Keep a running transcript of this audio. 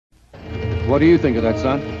What do you think of that,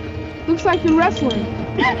 son? Looks like you're wrestling.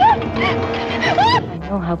 I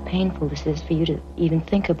know how painful this is for you to even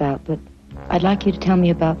think about, but I'd like you to tell me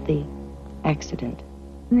about the accident.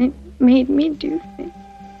 And it made me do things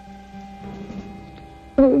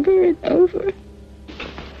over and over.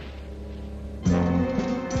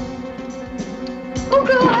 Oh,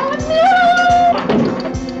 God,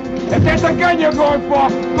 no! If there's a gun you're going for,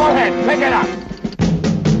 go ahead, pick it up.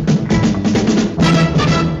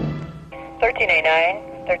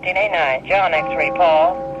 1389, John X-ray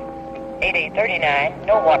Paul. 8839,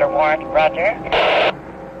 no water warrant, roger.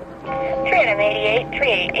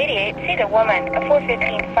 3888, see the woman, a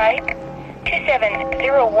 415 fight.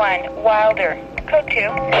 2701, Wilder, code 2.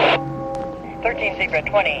 13 Zebra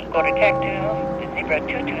 20, go to TAC 2 to Zebra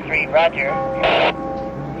 223, roger.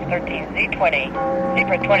 13 Z20,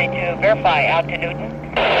 Zebra 22, verify out to Newton.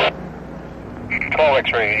 12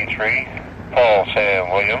 X-ray 83, Paul Sam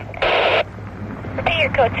William. Repeat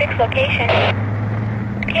your code 6 location.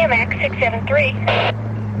 PMX 673.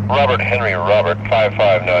 Robert Henry Robert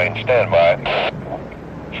 559, standby.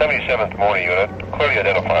 77th morning unit, clearly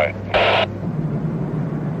identified.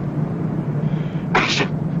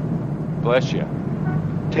 Bless you.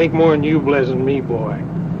 Take more than you blessing me, boy.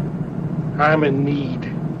 I'm in need.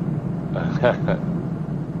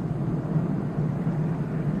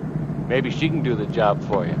 Maybe she can do the job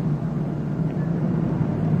for you.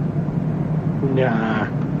 Nah.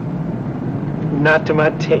 Not to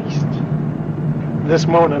my taste. This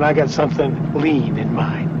morning I got something lean in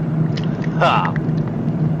mind. Ha!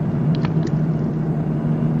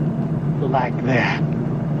 Like that.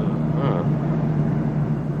 Uh-huh.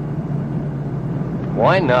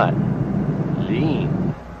 Why not? Lean.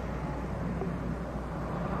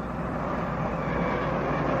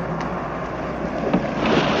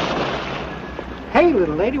 Hey,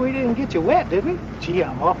 little lady, we didn't get you wet, did we? Gee,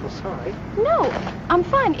 I'm awful sorry. No, I'm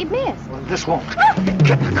fine. It missed. Well, this won't.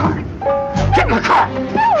 Get in the car. Get in the car.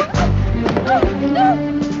 No.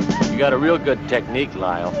 You got a real good technique,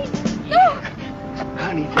 Lyle. No.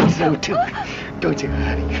 Honey thinks so, too. Don't you,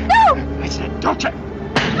 honey? No. I said, don't you?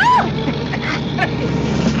 No.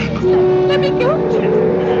 Let me go.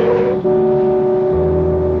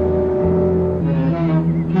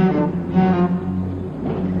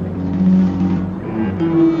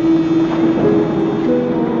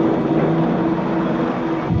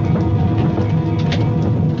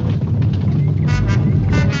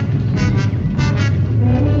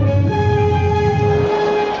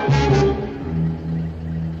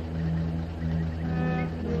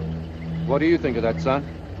 What do you think of that, son?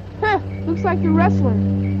 Huh, looks like you're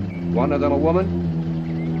wrestling. One of them a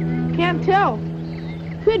woman? Can't tell.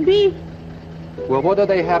 Could be. Well, what do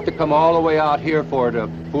they have to come all the way out here for to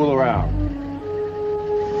fool around?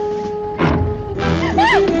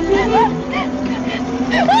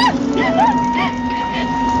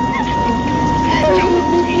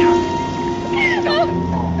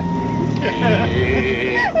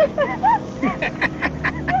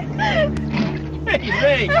 Hey,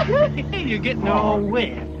 Ray, you're getting all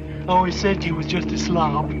wet. Always said you was just a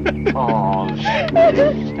slob. Oh,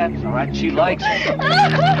 that's all right. She likes it.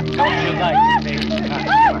 Don't you like it, baby?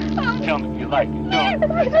 Tell me you like it. Don't.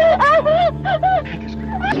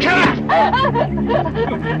 Come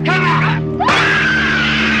on! Come on!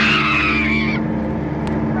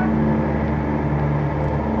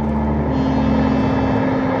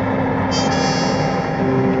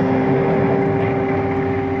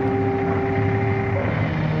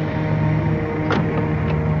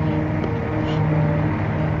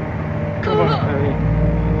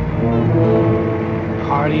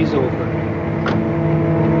 Party's over.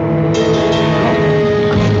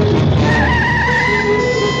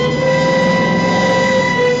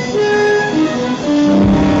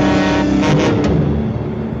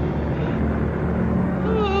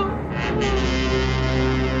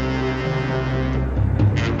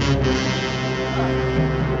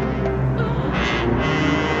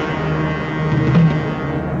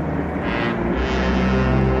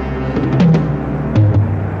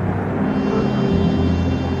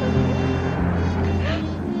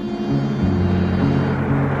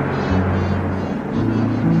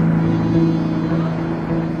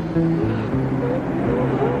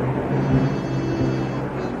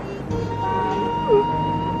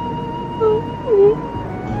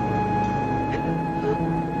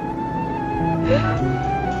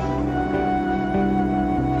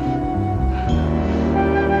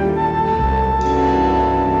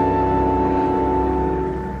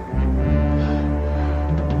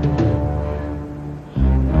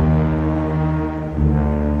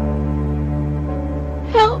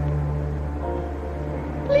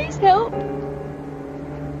 Please help. Come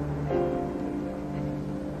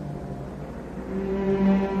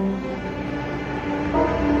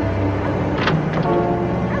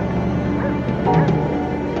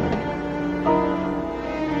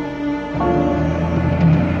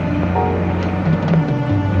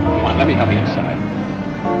on, let me help you.